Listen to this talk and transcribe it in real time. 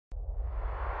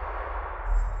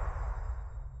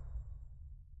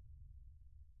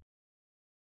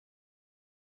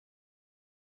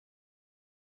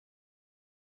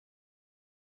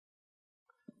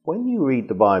when you read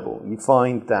the Bible, you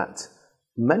find that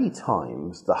many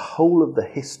times the whole of the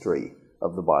history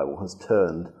of the Bible has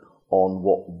turned on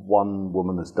what one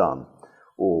woman has done,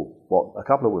 or what a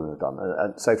couple of women have done.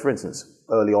 And so, for instance,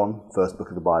 early on, first book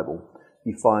of the Bible,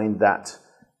 you find that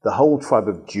the whole tribe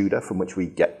of Judah, from which we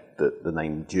get the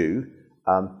name Jew,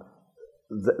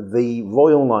 the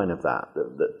royal line of that,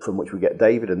 from which we get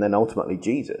David and then ultimately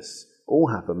Jesus, all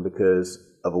happened because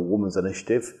of a woman's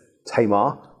initiative,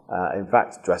 Tamar, in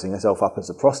fact, dressing herself up as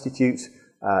a prostitute,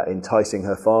 enticing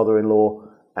her father-in-law,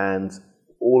 and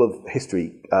all of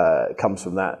history comes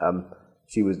from that.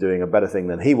 She was doing a better thing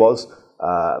than he was,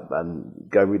 and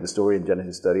go read the story in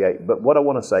Genesis 38. But what I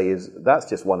want to say is that's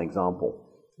just one example.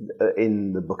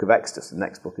 In the book of Exodus, the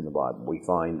next book in the Bible, we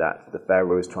find that the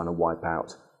Pharaoh is trying to wipe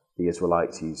out the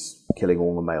Israelites. He's killing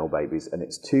all the male babies, and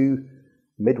it's two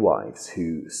midwives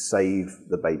who save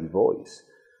the baby boys.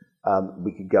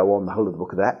 We could go on. The whole of the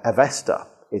book of Esther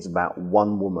is about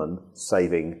one woman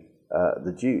saving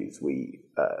the Jews. We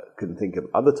can think of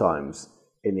other times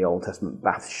in the Old Testament.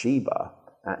 Bathsheba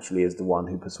actually is the one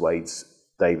who persuades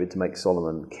David to make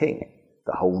Solomon king.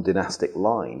 The whole dynastic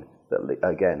line that,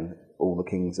 again, all the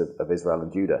kings of Israel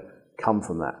and Judah come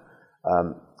from that.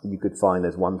 You could find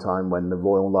there's one time when the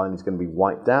royal line is going to be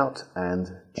wiped out, and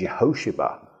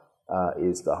Jehosheba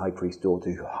is the high priest's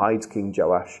daughter who hides King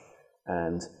Joash.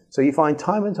 And so you find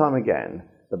time and time again,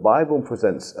 the Bible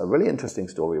presents a really interesting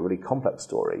story, a really complex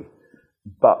story,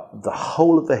 but the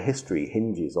whole of the history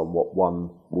hinges on what one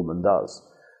woman does.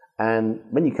 And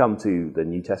when you come to the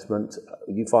New Testament,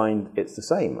 you find it's the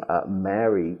same.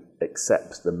 Mary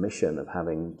accepts the mission of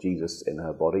having Jesus in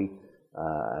her body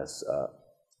as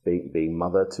being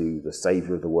mother to the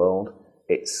Saviour of the world.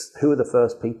 It's who are the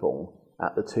first people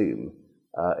at the tomb?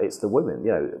 It's the women.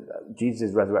 You know,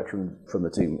 Jesus' resurrection from the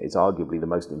tomb is arguably the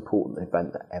most important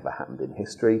event that ever happened in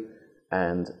history.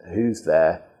 And who's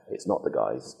there? It's not the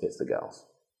guys, it's the girls.